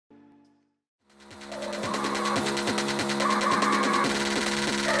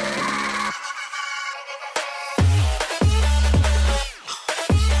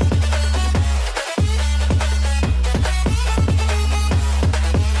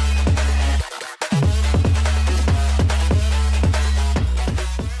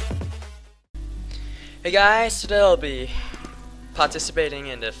Hey guys, today I'll be participating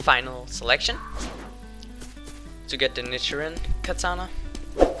in the final selection to get the Nichiren katana.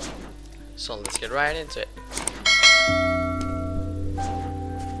 So let's get right into it.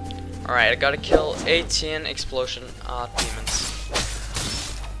 Alright, I gotta kill 18 explosion demons.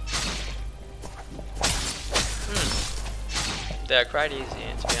 They're quite easy,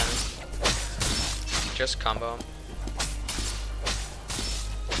 to be honest. Just combo 'em.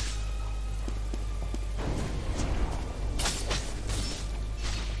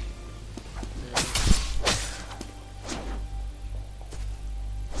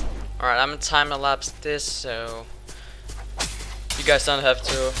 Alright, I'm gonna time lapse this so you guys don't have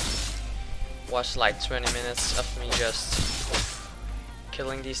to watch like 20 minutes of me just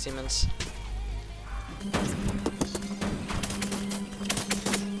killing these demons.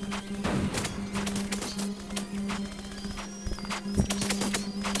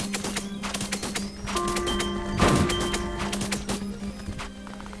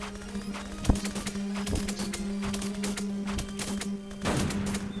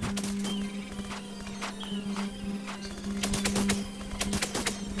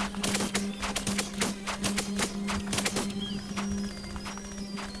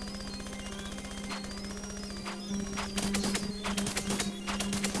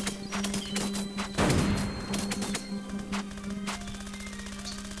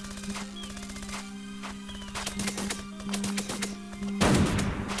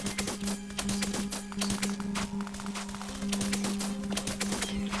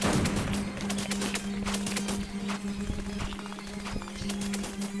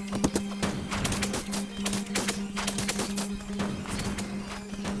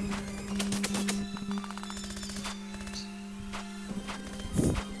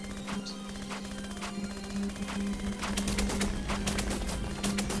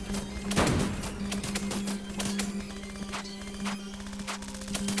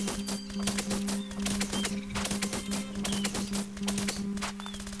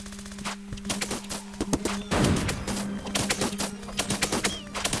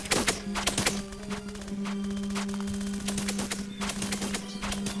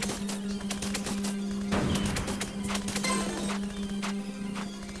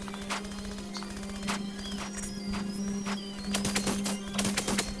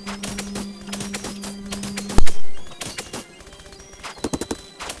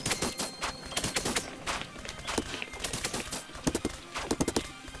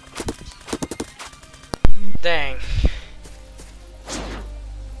 Dang.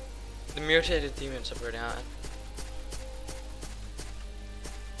 The mutated demons are pretty hard.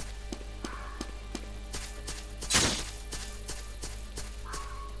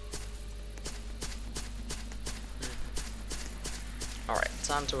 Alright,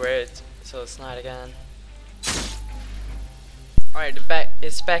 time to wait till it's night again. Alright,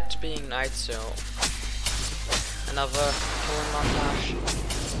 it's back to being night, so another killing montage.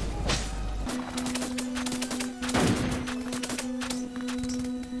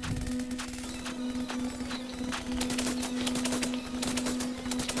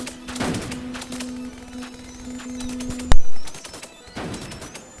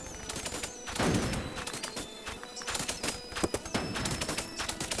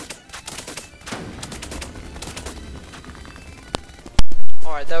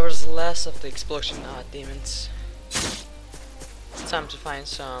 Alright, that was the last of the explosion demons. Time to find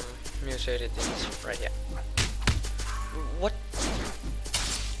some mutated demons right here. What?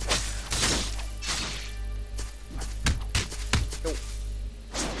 No.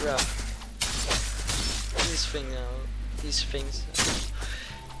 Bruh. These things.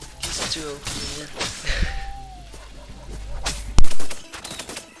 These two over here.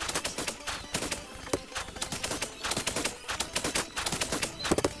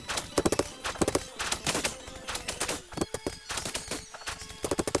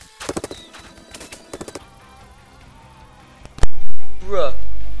 Bruh.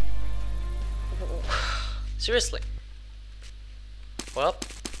 Seriously. Well,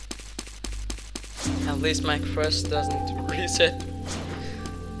 at least my quest doesn't reset.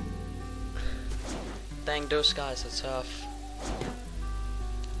 Dang, those guys are tough.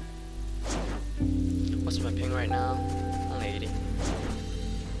 What's my ping right now? Only 80.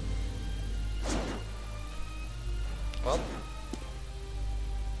 Well.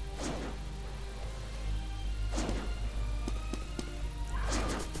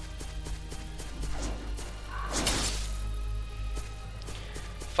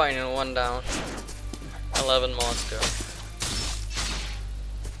 Final one down. 11 more to go.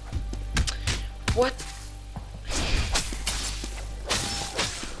 What?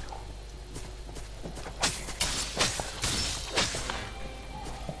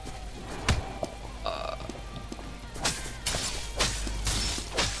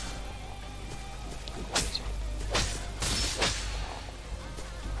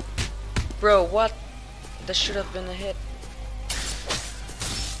 Bro, what? That should have been a hit.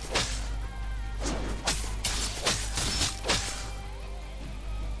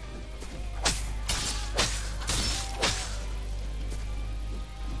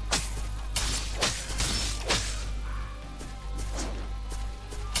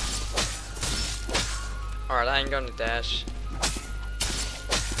 Alright, I ain't gonna dash.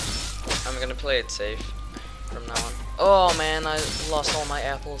 I'm gonna play it safe from now on. Oh man, I lost all my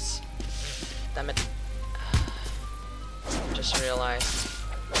apples. Damn it. Just realized.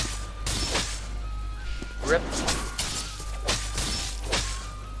 Rip.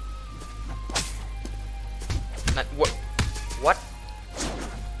 Not, what? What?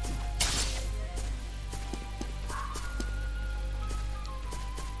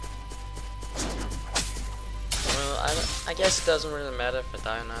 Well, I guess it doesn't really matter if I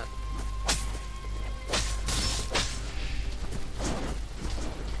die or not.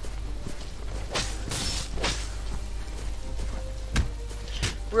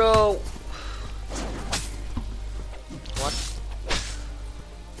 Bro, what?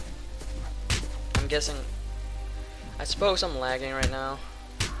 I'm guessing. I suppose I'm lagging right now,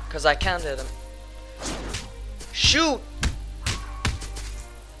 cause I can't hit him. Shoot!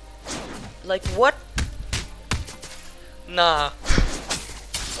 Like what? Nah.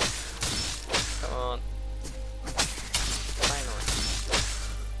 Come on. Finally.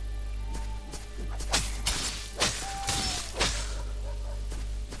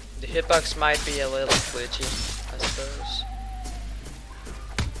 The hitbox might be a little glitchy, I suppose.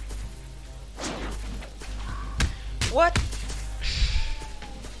 What?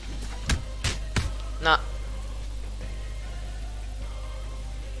 Nah.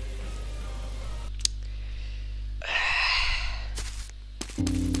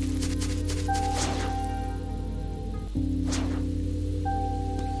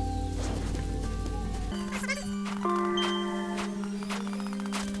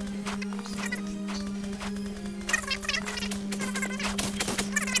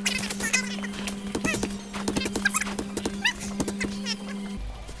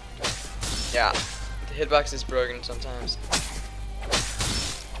 Yeah, the hitbox is broken sometimes.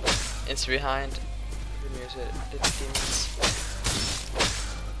 It's behind. Removes it. It's demons.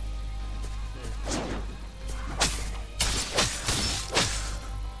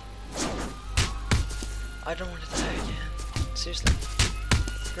 I don't want to die again. Seriously.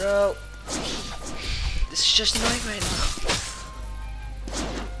 Bro. This is just annoying right now.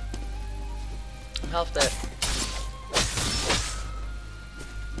 I'm half dead.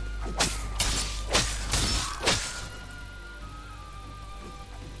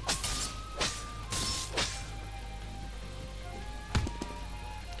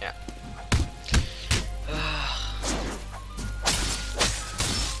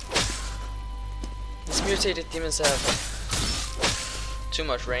 Mutated demons have too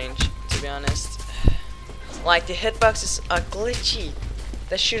much range, to be honest. Like, the hitboxes are glitchy.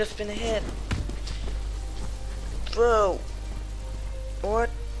 That should have been a hit. Bro. What?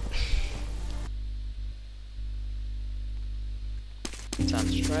 Time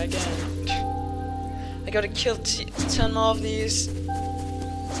to try again. I gotta kill 10 more of these.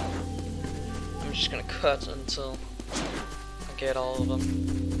 I'm just gonna cut until I get all of them.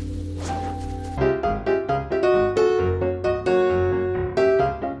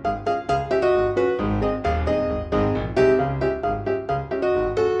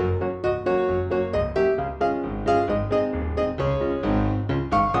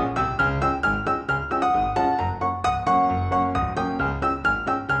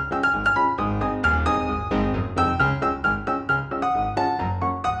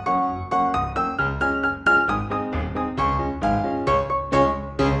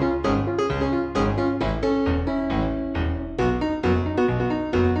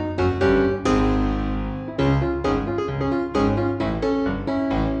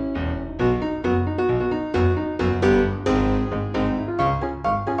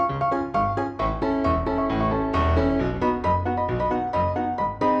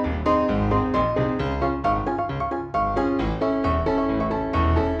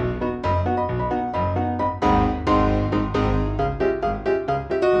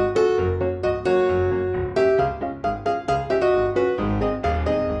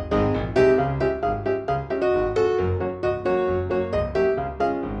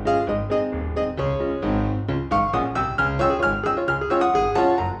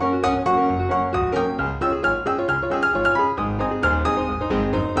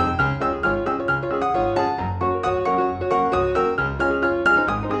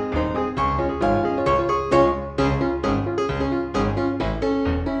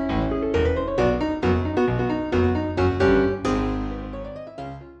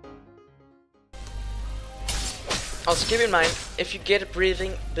 Also keep in mind, if you get a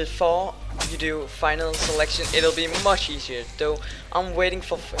breathing before you do final selection, it'll be much easier. Though I'm waiting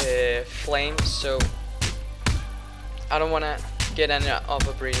for flame, so I don't wanna get any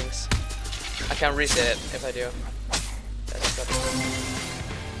other breathings. I can reset it if I do. That's better.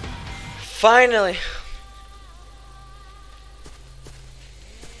 Finally!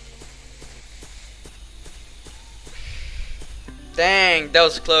 Dang, that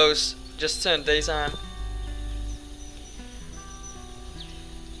was close. Just turned daytime.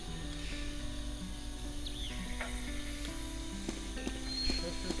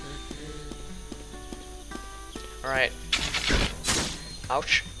 Alright.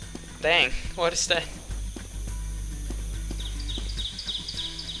 Ouch. Dang, what is that?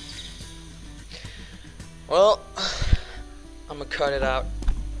 Well, I'm gonna cut it out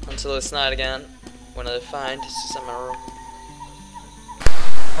until it's night again when I find Susanoo.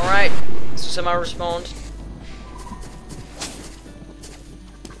 Alright, Susanoo spawned.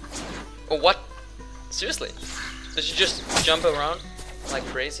 Oh, what? Seriously? Did she just jump around like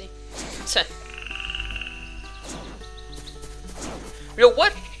crazy? Yo,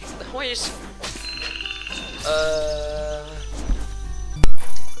 what? Why is...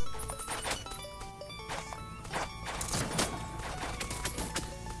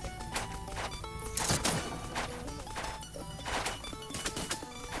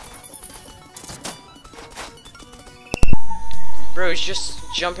 Bro, he's just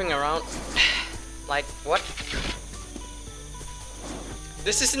jumping around. Like, what?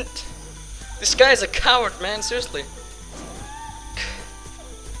 This isn't... This guy is a coward, man, seriously.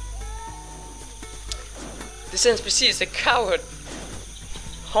 This NPC is a coward.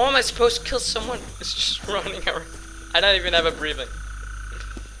 How am I supposed to kill someone who's just running around? I don't even have a breathing.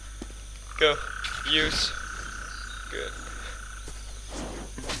 Go. Use. Good.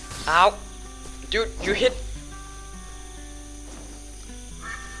 Ow. Dude, you hit.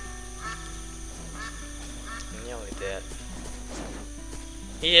 Nearly dead.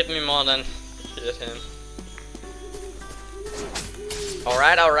 He hit me more than hit him.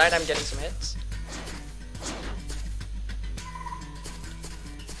 Alright, I'm getting some hits.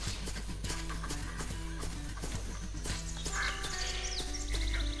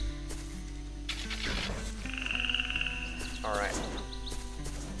 Alright.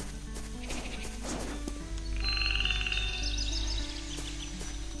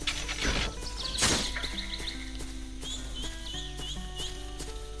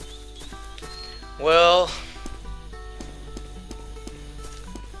 Well,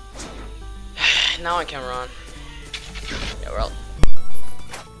 now I can run. Yeah, well.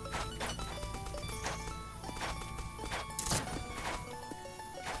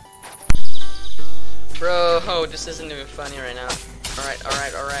 Bro, oh, this isn't even funny right now.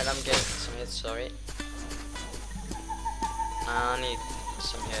 Alright, I'm getting some hits, sorry. I need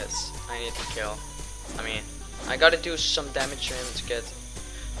some hits. I need to kill. I mean, I gotta do some damage to him to get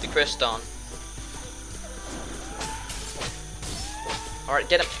the quest done. Alright,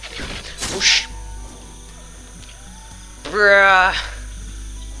 get him. Whoosh. Bruh.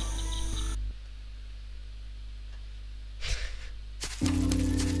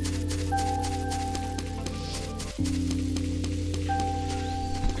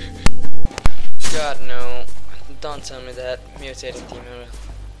 God no, don't tell me that mutated demon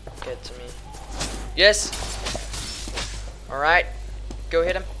will get to me. Yes! Alright, go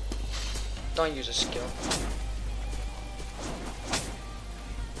hit him. Don't use a skill.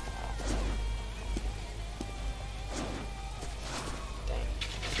 Dang.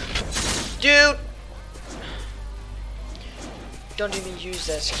 Dude! Don't even use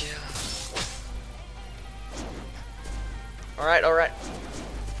that skill. Alright,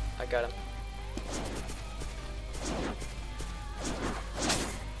 I got him.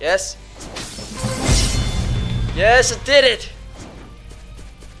 Yes. Yes, I did it.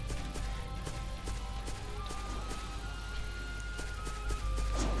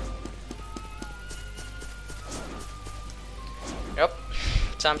 Yep.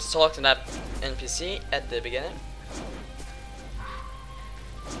 Time to talk to that NPC at the beginning.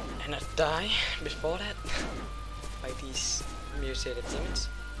 And not die before that. By these mutated demons.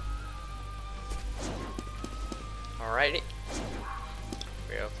 Alrighty.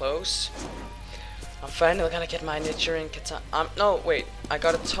 Real close. I'm finally gonna get my Nichirin katana. No, wait. I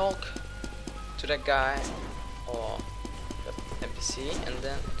gotta talk to that guy or the NPC, and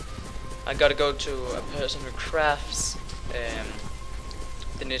then I gotta go to a person who crafts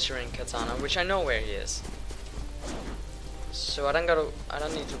the Nichirin katana, which I know where he is. So I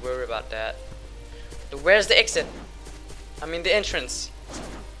don't need to worry about that. But where's the exit? I mean the entrance.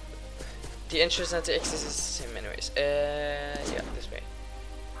 The entrance and the exit is the same anyways. Yeah, this way.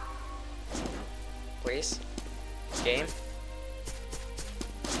 Please. Game.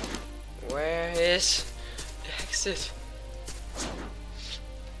 Where is the exit?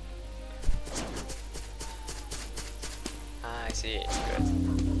 Ah, I see it. Good.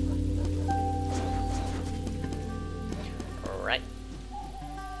 Alright.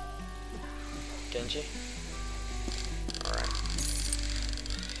 Genji.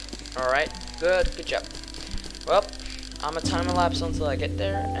 Alright, good job. Well, I'm a time lapse until I get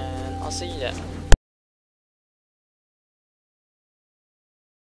there, and I'll see you then.